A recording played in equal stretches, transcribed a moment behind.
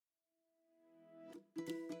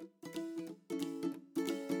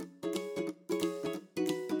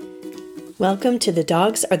Welcome to the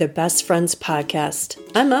Dogs Are the Best Friends podcast.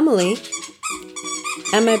 I'm Emily,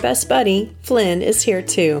 and my best buddy, Flynn, is here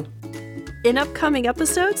too. In upcoming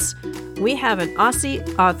episodes, we have an Aussie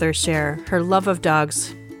author share her love of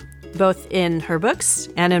dogs, both in her books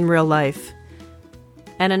and in real life.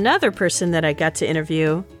 And another person that I got to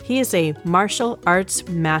interview, he is a martial arts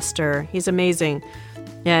master. He's amazing.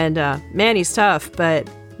 And man, he's tough, but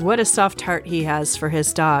what a soft heart he has for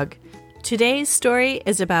his dog. Today's story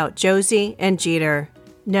is about Josie and Jeter.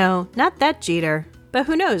 No, not that Jeter, but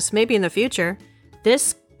who knows, maybe in the future.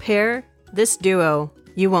 This pair, this duo,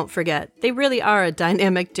 you won't forget. They really are a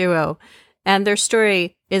dynamic duo. And their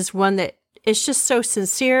story is one that is just so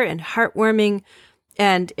sincere and heartwarming,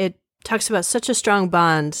 and it talks about such a strong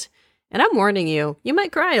bond. And I'm warning you, you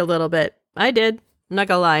might cry a little bit. I did. I'm not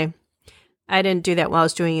gonna lie. I didn't do that while I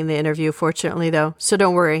was doing the interview, fortunately, though. So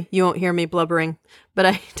don't worry, you won't hear me blubbering.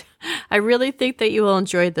 But I really think that you will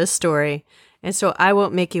enjoy this story. And so I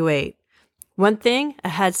won't make you wait. One thing, a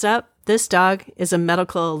heads up, this dog is a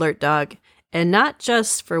medical alert dog. And not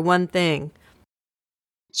just for one thing.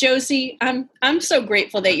 Josie, I'm so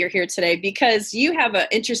grateful that you're here today because you have an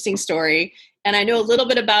interesting story. And I know a little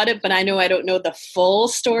bit about it, but I know I don't know the full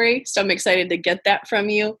story. So I'm excited to get that from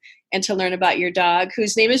you and to learn about your dog,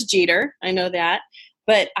 whose name is Jeter. I know that.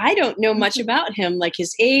 But I don't know much about him, like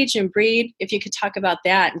his age and breed. If you could talk about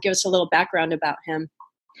that and give us a little background about him.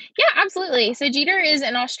 Yeah, absolutely. So Jeter is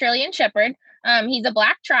an Australian Shepherd. He's a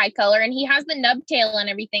black tricolor, and he has the nub tail and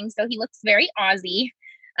everything, so he looks very Aussie.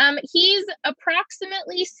 He's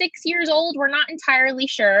approximately 6 years old. We're not entirely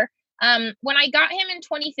sure. When I got him in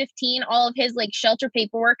 2015, all of his shelter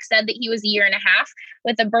paperwork said that he was a year and a half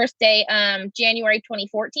with a birthday January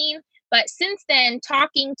 2014. But since then,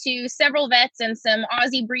 talking to several vets and some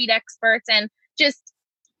Aussie breed experts and just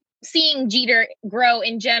seeing Jeter grow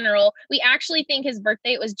in general, we actually think his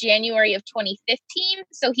birthday was January of 2015.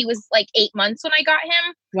 So he was like 8 months when I got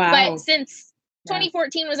him. Wow. But since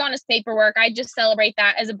 2014 was on his paperwork, I just celebrate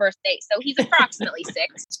that as a birthday. So he's approximately 6.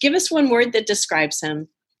 Give us one word that describes him.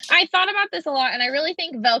 I thought about this a lot, and I really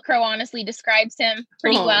think Velcro honestly describes him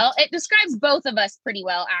pretty well. It describes both of us pretty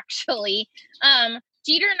well, actually.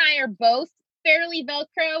 Jeter and I are both fairly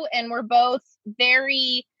Velcro, and we're both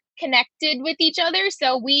very connected with each other.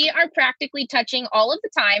 So we are practically touching all of the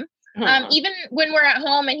time. Even when we're at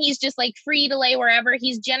home and he's just free to lay wherever,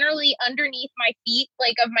 he's generally underneath my feet,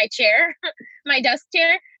 of my chair, my desk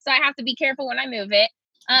chair. So I have to be careful when I move it.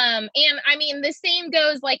 And I mean, the same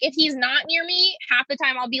goes, if he's not near me, half the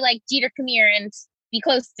time I'll be like, Jeter, come here and be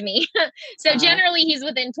close to me. So generally he's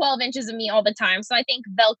within 12 inches of me all the time. So I think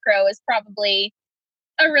Velcro is probably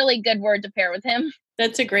a really good word to pair with him.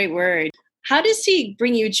 That's a great word. How does he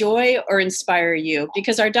bring you joy or inspire you?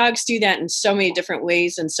 Because our dogs do that in so many different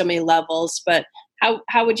ways and so many levels, but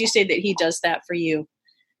how would you say that he does that for you?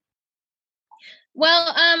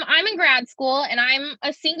 Well, I'm in grad school and I'm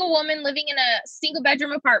a single woman living in a single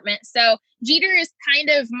bedroom apartment. So Jeter is kind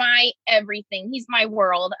of my everything. He's my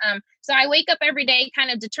world. So I wake up every day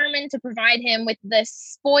kind of determined to provide him with the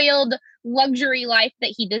spoiled luxury life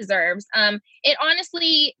that he deserves. It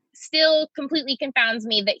honestly still completely confounds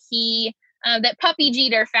me that that puppy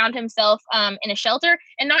Jeter found himself in a shelter,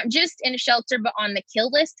 and not just in a shelter, but on the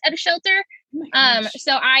kill list at a shelter.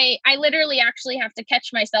 So I literally actually have to catch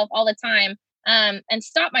myself all the time. And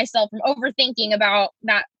stop myself from overthinking about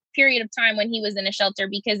that period of time when he was in a shelter,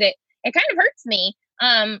 because it kind of hurts me.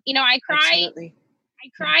 I cry. Absolutely. I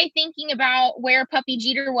cry thinking about where puppy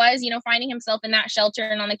Jeter was, finding himself in that shelter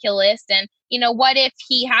and on the kill list. And, what if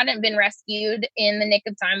he hadn't been rescued in the nick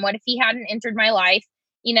of time? What if he hadn't entered my life?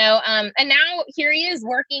 And now here he is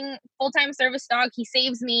working full-time service dog. He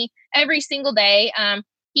saves me every single day.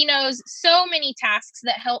 He knows so many tasks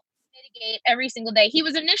that help mitigate every single day. He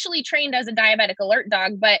was initially trained as a diabetic alert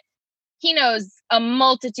dog, but he knows a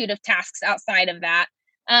multitude of tasks outside of that.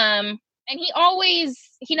 And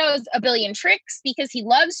he knows a billion tricks because he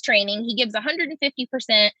loves training. He gives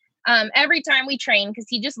 150% every time we train because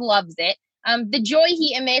he just loves it. The joy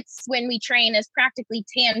he emits when we train is practically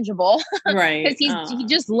tangible, right? Because he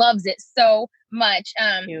just loves it so much.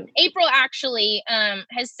 April actually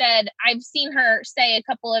has said, I've seen her say a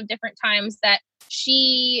couple of different times that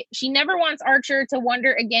she never wants Archer to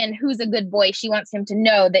wonder again who's a good boy. She wants him to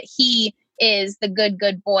know that he is the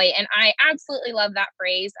good boy, and I absolutely love that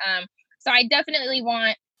phrase. So I definitely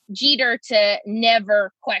want Jeter to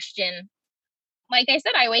never question. Like I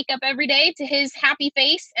said, I wake up every day to his happy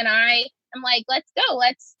face, and I am like, let's go.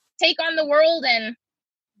 Let's take on the world and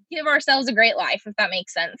give ourselves a great life, if that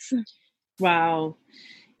makes sense. Wow.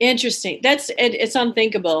 Interesting. It's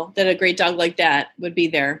unthinkable that a great dog like that would be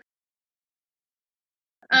there.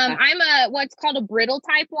 I'm a what's called a brittle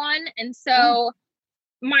type 1, and so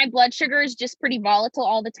my blood sugar is just pretty volatile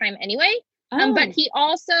all the time anyway. But he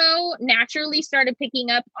also naturally started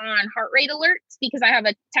picking up on heart rate alerts because I have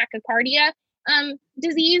a tachycardia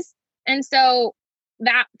disease. And so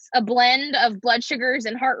that's a blend of blood sugars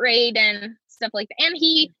and heart rate and stuff like that. And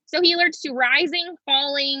he alerts to rising,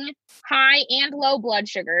 falling, high and low blood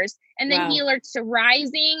sugars. And then he alerts to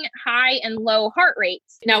rising, high and low heart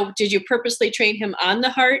rates. Now, did you purposely train him on the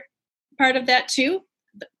heart part of that too?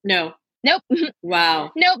 No. Nope.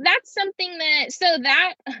 Wow. Nope. That's something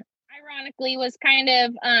that ironically was kind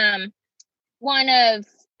of one of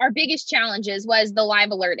our biggest challenges was the live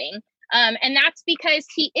alerting. And that's because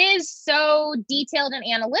he is so detailed and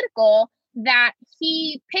analytical that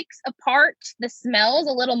he picks apart the smells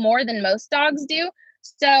a little more than most dogs do.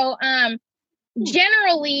 So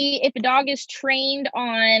generally, if a dog is trained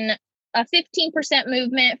on a 15%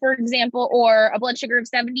 movement, for example, or a blood sugar of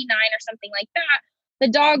 79 or something like that, the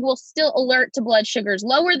dog will still alert to blood sugars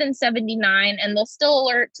lower than 79, and they'll still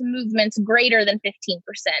alert to movements greater than 15%.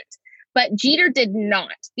 But Jeter did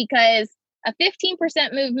not, because a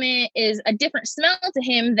 15% movement is a different smell to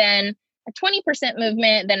him than a 20%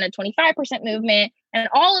 movement, than a 25% movement. And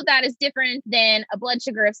all of that is different than a blood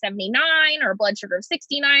sugar of 79 or a blood sugar of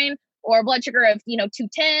 69 or a blood sugar of,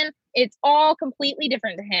 210. It's all completely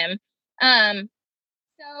different to him.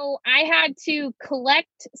 So I had to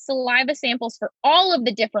collect saliva samples for all of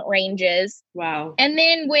the different ranges. Wow. And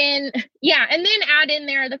then and then add in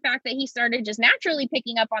there the fact that he started just naturally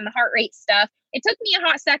picking up on the heart rate stuff. It took me a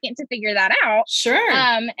hot second to figure that out. Sure.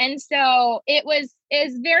 And so it was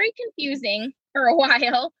very confusing for a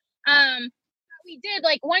while. We did,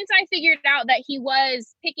 once I figured out that he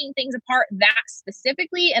was picking things apart that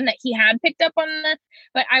specifically and that he had picked up on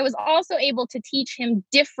but I was also able to teach him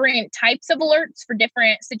different types of alerts for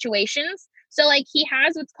different situations. So he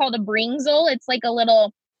has what's called a Bringzel. It's like a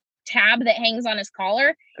little tab that hangs on his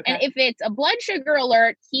collar. Okay. And if it's a blood sugar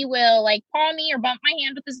alert, he will paw me or bump my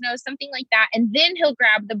hand with his nose, something like that. And then he'll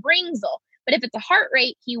grab the Bringzel. But if it's a heart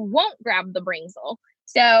rate, he won't grab the Bringzel.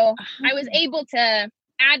 So I was able to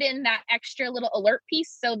add in that extra little alert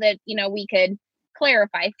piece so that, we could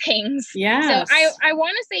clarify things. Yeah. So I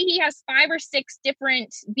want to say he has 5 or 6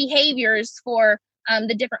 different behaviors for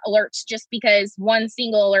the different alerts, just because one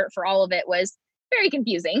single alert for all of it was very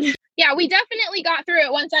confusing. Yeah, we definitely got through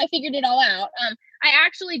it once I figured it all out. I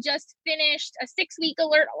actually just finished a 6-week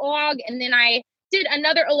alert log, and then I did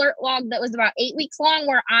another alert log that was about 8 weeks long,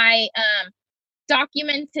 where I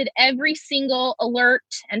documented every single alert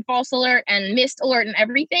and false alert and missed alert and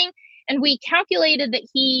everything. And we calculated that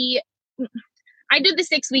I did the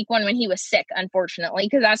 6-week one when he was sick, unfortunately,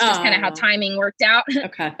 because that's just kind of how timing worked out.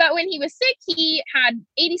 Okay. But when he was sick, he had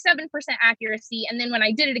 87% accuracy. And then when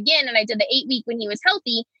I did it again and I did the 8-week when he was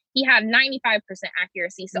healthy, he had 95%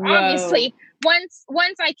 accuracy. So obviously, once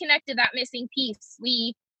I connected that missing piece,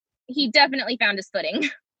 he definitely found his footing.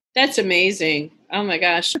 That's amazing. Oh my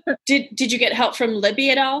gosh. Did you get help from Libby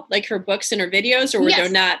at all? Like her books and her videos, or were there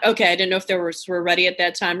not? Okay. I didn't know if were ready at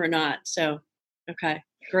that time or not. So, okay,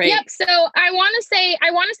 great. Yep. So I want to say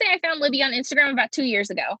I found Libby on Instagram about 2 years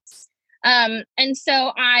ago. And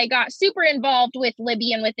so I got super involved with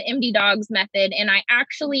Libby and with the MD Dogs method. And I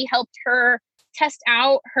actually helped her test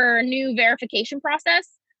out her new verification process.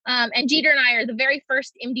 And Jeter and I are the very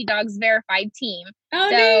first MD Dogs verified team. Oh,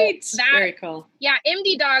 so neat. Very cool. Yeah,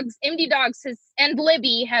 MD Dogs and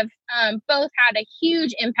Libby have both had a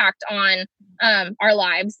huge impact on our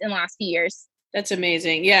lives in the last few years. That's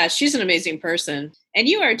amazing. Yeah, she's an amazing person. And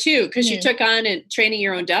you are too, because you took on and training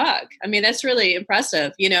your own dog. I mean, that's really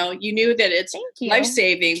impressive. You knew that it's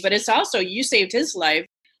life-saving, but it's also, you saved his life.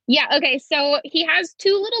 Yeah. Okay. So he has 2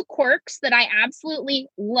 little quirks that I absolutely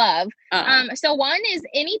love. So one is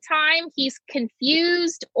anytime he's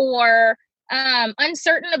confused or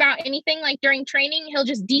uncertain about anything, like during training, he'll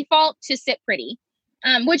just default to sit pretty,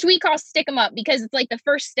 which we call stick him up, because it's like the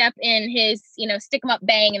first step in his, stick him up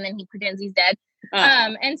bang, and then he pretends he's dead.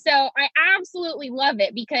 And so I absolutely love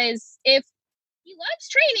it, because if he loves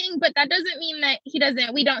training, but that doesn't mean that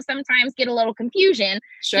we don't sometimes get a little confusion,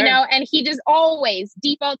 and he just always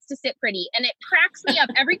defaults to sit pretty, and it cracks me up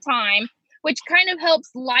every time, which kind of helps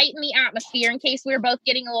lighten the atmosphere in case we're both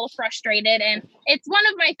getting a little frustrated. And it's one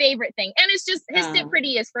of my favorite things. And it's just, his sit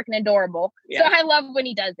pretty is freaking adorable. Yeah. So I love when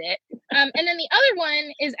he does it. And then the other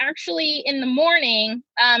one is actually in the morning,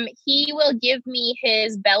 he will give me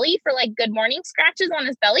his belly for good morning scratches on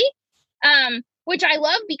his belly. Which I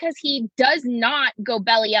love, because he does not go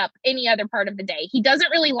belly up any other part of the day. He doesn't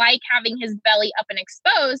really like having his belly up and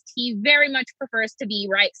exposed. He very much prefers to be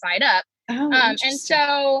right side up. And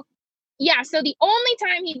so, Yeah, so the only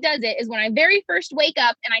time he does it is when I very first wake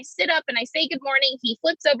up and I sit up and I say good morning. He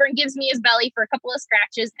flips over and gives me his belly for a couple of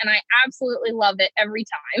scratches, and I absolutely love it every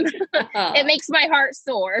time. It makes my heart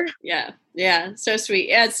soar. Yeah, yeah, so sweet.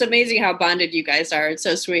 Yeah, it's amazing how bonded you guys are. It's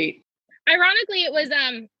so sweet. Ironically, it was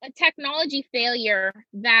a technology failure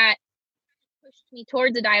that pushed me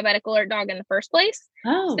towards a diabetic alert dog in the first place.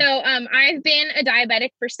 Oh. So I've been a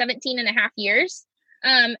diabetic for 17 and a half years.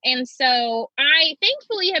 And so I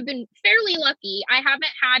thankfully have been fairly lucky. I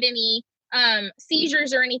haven't had any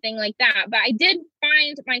seizures or anything like that, but I did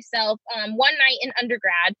find myself one night in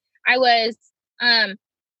undergrad. I was by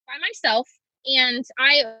myself and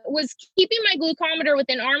I was keeping my glucometer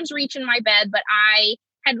within arm's reach in my bed, but I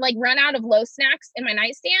had like run out of low snacks in my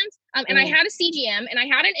nightstand. And I had a CGM and I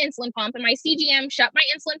had an insulin pump, and my CGM shut my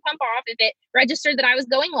insulin pump off if it registered that I was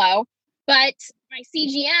going low. But my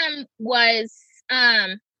CGM was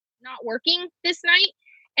not working this night.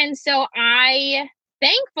 And so I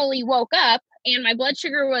thankfully woke up and my blood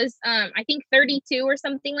sugar was, I think 32 or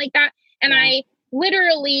something like that. And I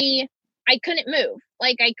couldn't move.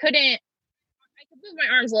 Like I could move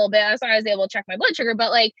my arms a little bit. So I was able to check my blood sugar,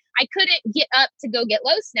 but like I couldn't get up to go get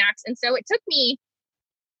low snacks. And so it took me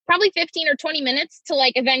probably 15 or 20 minutes to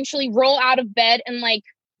like eventually roll out of bed and like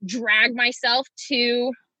drag myself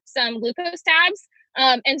to some glucose tabs.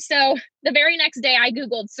 And so the very next day I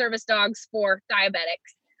Googled service dogs for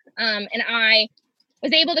diabetics. And I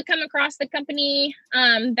was able to come across the company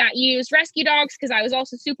that used rescue dogs because I was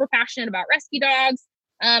also super passionate about rescue dogs.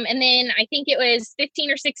 And then I think it was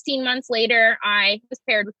 15 or 16 months later, I was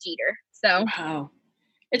paired with Jeter. So wow.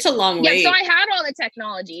 It's a long way. Yeah, so I had all the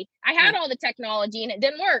technology. And it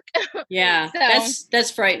didn't work. Yeah, so, that's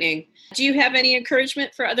frightening. Do you have any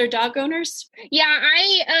encouragement for other dog owners? Yeah,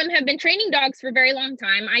 I have been training dogs for a very long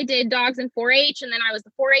time. I did dogs in 4-H, and then I was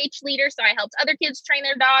the 4-H leader, so I helped other kids train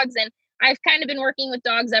their dogs, and I've kind of been working with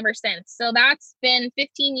dogs ever since. So that's been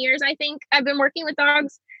 15 years, I think, I've been working with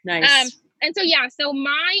dogs. Nice. And so, yeah, so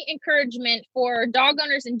my encouragement for dog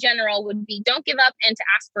owners in general would be don't give up and to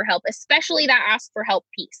ask for help, especially that ask for help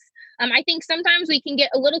piece. I think sometimes we can get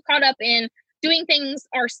a little caught up in doing things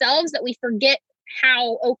ourselves that we forget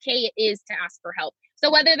how okay it is to ask for help.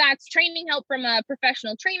 So whether that's training help from a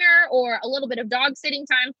professional trainer or a little bit of dog sitting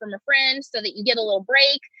time from a friend so that you get a little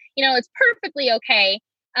break, it's perfectly okay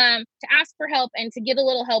to ask for help and to get a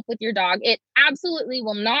little help with your dog. It absolutely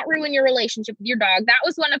will not ruin your relationship with your dog. That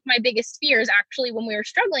was one of my biggest fears, actually, when we were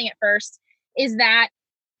struggling at first, is that,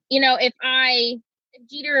 if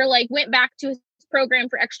Jeter like went back to his program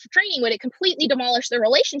for extra training, would it completely demolish the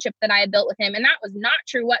relationship that I had built with him? And that was not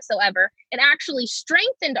true whatsoever. It actually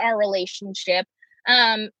strengthened our relationship.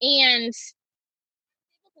 And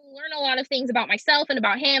learn a lot of things about myself and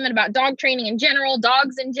about him and about dog training in general,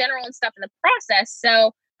 dogs in general and stuff in the process.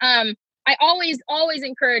 So I always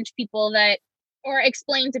encourage people or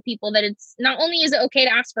explain to people that it's not only is it okay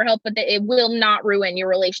to ask for help, but that it will not ruin your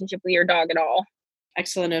relationship with your dog at all.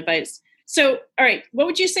 Excellent advice. So, all right, what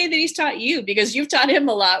would you say that he's taught you? Because you've taught him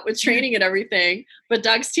a lot with training and everything, but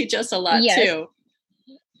dogs teach us a lot too.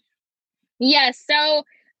 Yes. So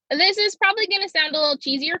this is probably going to sound a little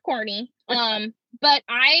cheesy or corny, but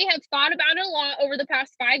I have thought about it a lot over the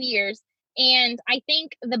past 5 years. And I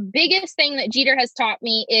think the biggest thing that Jeter has taught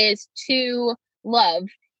me is to love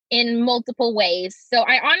in multiple ways. So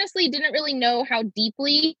I honestly didn't really know how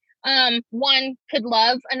deeply one could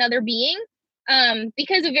love another being.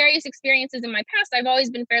 Because of various experiences in my past, I've always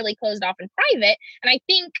been fairly closed off and private. And I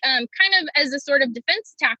think kind of as a sort of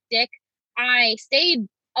defense tactic, I stayed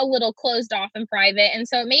a little closed off and private. And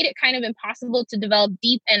so it made it kind of impossible to develop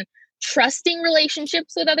deep and trusting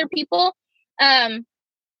relationships with other people.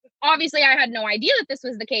 Obviously, I had no idea that this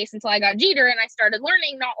was the case until I got Jeter and I started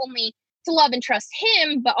learning not only to love and trust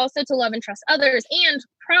him, but also to love and trust others. And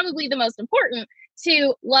probably the most important,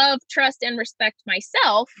 to love, trust, and respect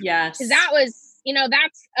myself. Yes. Because that was,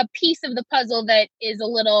 that's a piece of the puzzle that is a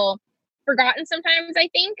little forgotten sometimes, I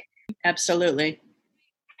think. Absolutely.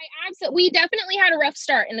 We definitely had a rough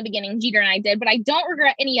start in the beginning, Jeter and I did, but I don't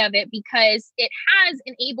regret any of it because it has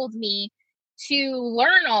enabled me to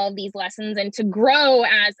learn all of these lessons and to grow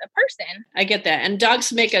as a person. I get that. And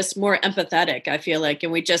dogs make us more empathetic, I feel like,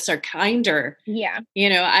 and we just are kinder. Yeah.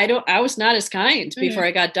 I was not as kind before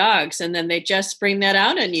I got dogs, and then they just bring that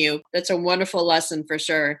out in you. That's a wonderful lesson for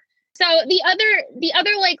sure. So the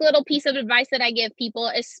other like little piece of advice that I give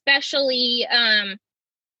people, especially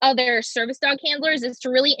other service dog handlers, is to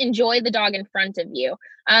really enjoy the dog in front of you,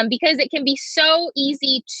 because it can be so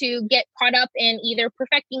easy to get caught up in either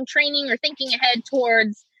perfecting training or thinking ahead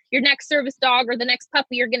towards your next service dog or the next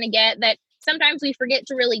puppy you're going to get, that sometimes we forget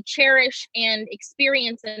to really cherish and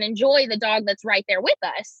experience and enjoy the dog that's right there with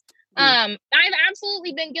us. I've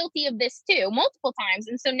absolutely been guilty of this too, multiple times.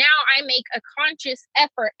 And so now I make a conscious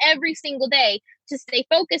effort every single day to stay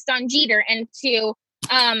focused on Jeter and to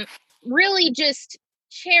really just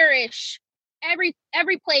cherish every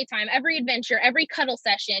playtime, every adventure, every cuddle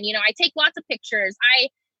session. You know, I take lots of pictures. I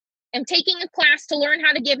am taking a class to learn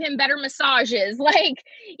how to give him better massages. Like,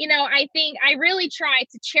 you know, I think I really try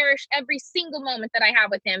to cherish every single moment that I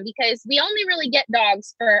have with him, because we only really get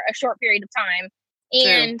dogs for a short period of time.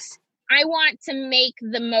 And I want to make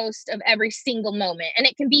the most of every single moment. And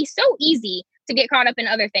it can be so easy to get caught up in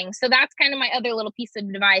other things. So that's kind of my other little piece of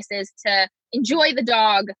advice, is to enjoy the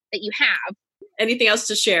dog that you have. Anything else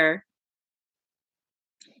to share?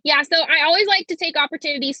 Yeah, so I always like to take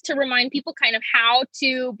opportunities to remind people kind of how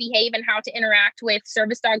to behave and how to interact with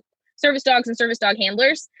service dogs and service dog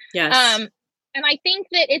handlers. Yes. And I think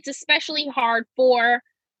that it's especially hard for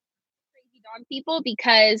crazy dog people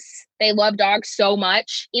because they love dogs so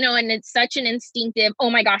much, you know, and it's such an instinctive, oh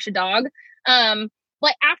my gosh, a dog.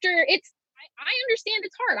 But after I understand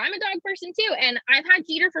it's hard. I'm a dog person too. And I've had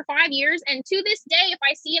Jeter for 5 years. And to this day, if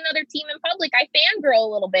I see another team in public, I fangirl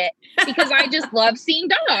a little bit because I just love seeing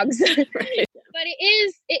dogs. Right. But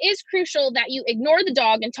it is crucial that you ignore the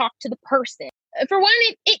dog and talk to the person. For one,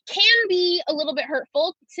 it can be a little bit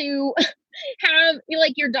hurtful to have, you know,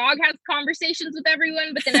 like your dog has conversations with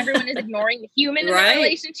everyone, but then everyone is ignoring the human in the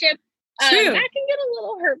relationship. That can get a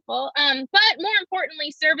little hurtful. But more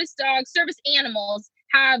importantly, service dogs, service animals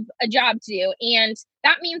have a job to do. And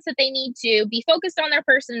that means that they need to be focused on their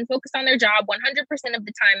person, focused on their job 100% of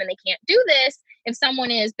the time. And they can't do this if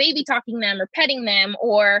someone is baby talking them or petting them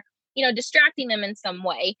or, you know, distracting them in some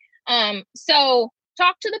way. So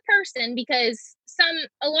talk to the person, because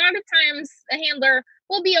a lot of times a handler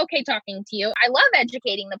will be okay talking to you. I love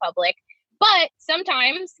educating the public, but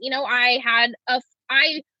sometimes, you know, I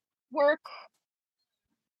work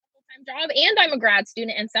job and I'm a grad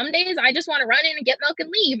student, and some days I just want to run in and get milk and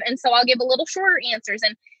leave, and so I'll give a little shorter answers.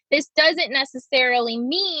 And this doesn't necessarily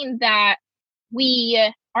mean that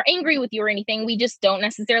we are angry with you or anything. We just don't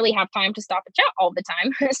necessarily have time to stop and chat all the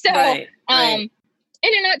time. So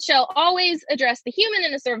in a nutshell, always address the human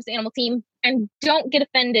in the service animal team, and don't get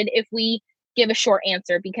offended if we give a short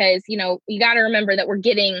answer, because, you know, you got to remember that we're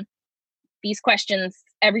getting these questions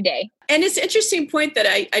every day. And it's an interesting point that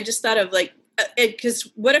I just thought of, like,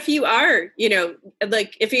 because what if you are, you know,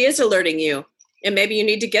 like if he is alerting you and maybe you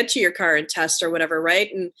need to get to your car and test or whatever,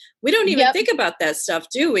 right? And we don't even think about that stuff,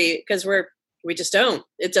 do we? Because we just don't.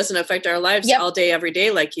 It doesn't affect our lives all day, every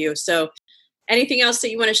day like you. So anything else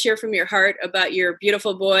that you want to share from your heart about your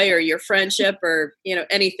beautiful boy or your friendship or, you know,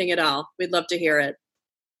 anything at all? We'd love to hear it.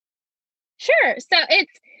 Sure. So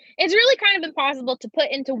it's really kind of impossible to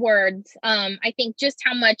put into words. I think just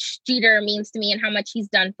how much Jeter means to me and how much he's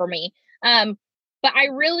done for me. But I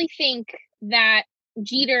really think that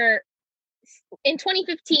Jeter, in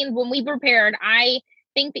 2015, when we prepared, I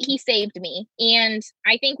think that he saved me. And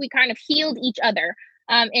I think we kind of healed each other.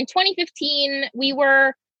 In 2015, we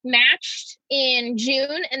were matched in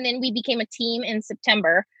June, and then we became a team in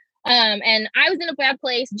September. And I was in a bad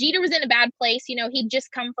place. Jeter was in a bad place. You know, he'd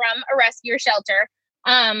just come from a rescue or shelter.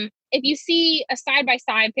 If you see a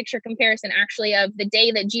side-by-side picture comparison, actually, of the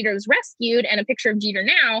day that Jeter was rescued and a picture of Jeter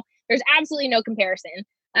now, there's absolutely no comparison.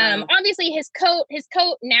 Obviously his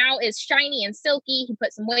coat now is shiny and silky. He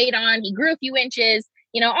put some weight on, he grew a few inches,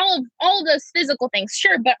 you know, all of those physical things.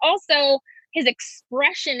 Sure. But also his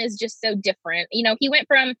expression is just so different. You know, he went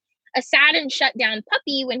from a sad and shut down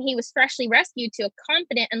puppy when he was freshly rescued to a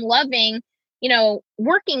confident and loving, you know,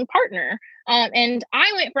 working partner. And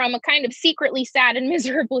I went from a kind of secretly sad and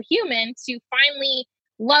miserable human to finally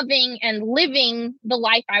loving and living the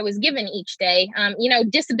life I was given each day, you know,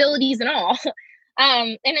 disabilities and all.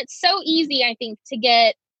 And it's so easy, I think, to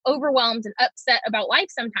get overwhelmed and upset about life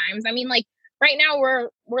sometimes. I mean, like right now we're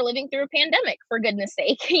living through a pandemic, for goodness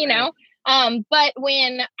sake, you know? But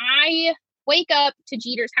when I wake up to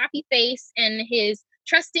Jeter's happy face and his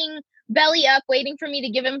trusting belly up, waiting for me to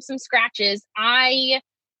give him some scratches, I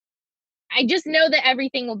just know that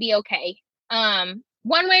everything will be okay.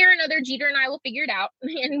 One way or another, Jeter and I will figure it out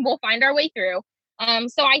and we'll find our way through.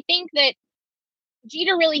 So I think that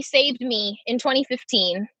Jeter really saved me in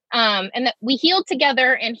 2015, and that we healed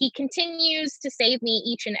together, and he continues to save me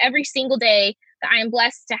each and every single day that I am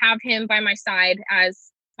blessed to have him by my side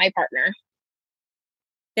as my partner.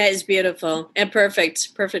 That is beautiful and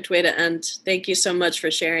perfect way to end. Thank you so much for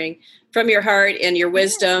sharing from your heart and your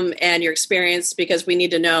wisdom and your experience, because we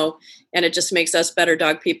need to know, and it just makes us better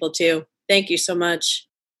dog people too. Thank you so much.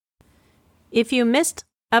 If you missed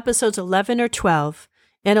episodes 11 or 12.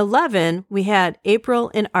 In 11, we had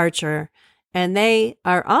April and Archer, and they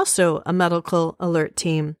are also a medical alert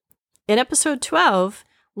team. In episode 12,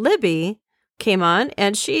 Libby came on,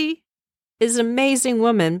 and she is an amazing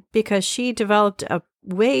woman because she developed a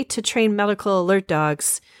way to train medical alert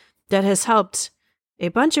dogs that has helped a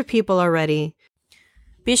bunch of people already.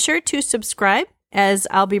 Be sure to subscribe, as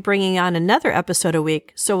I'll be bringing on another episode a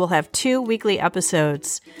week, so we'll have 2 weekly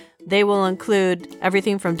episodes. They will include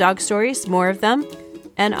everything from dog stories, more of them,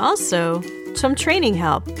 and also some training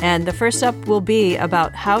help. And the first up will be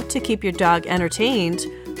about how to keep your dog entertained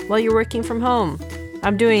while you're working from home.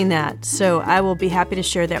 I'm doing that, so I will be happy to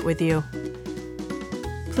share that with you.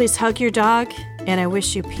 Please hug your dog, and I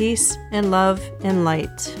wish you peace and love and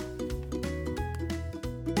light.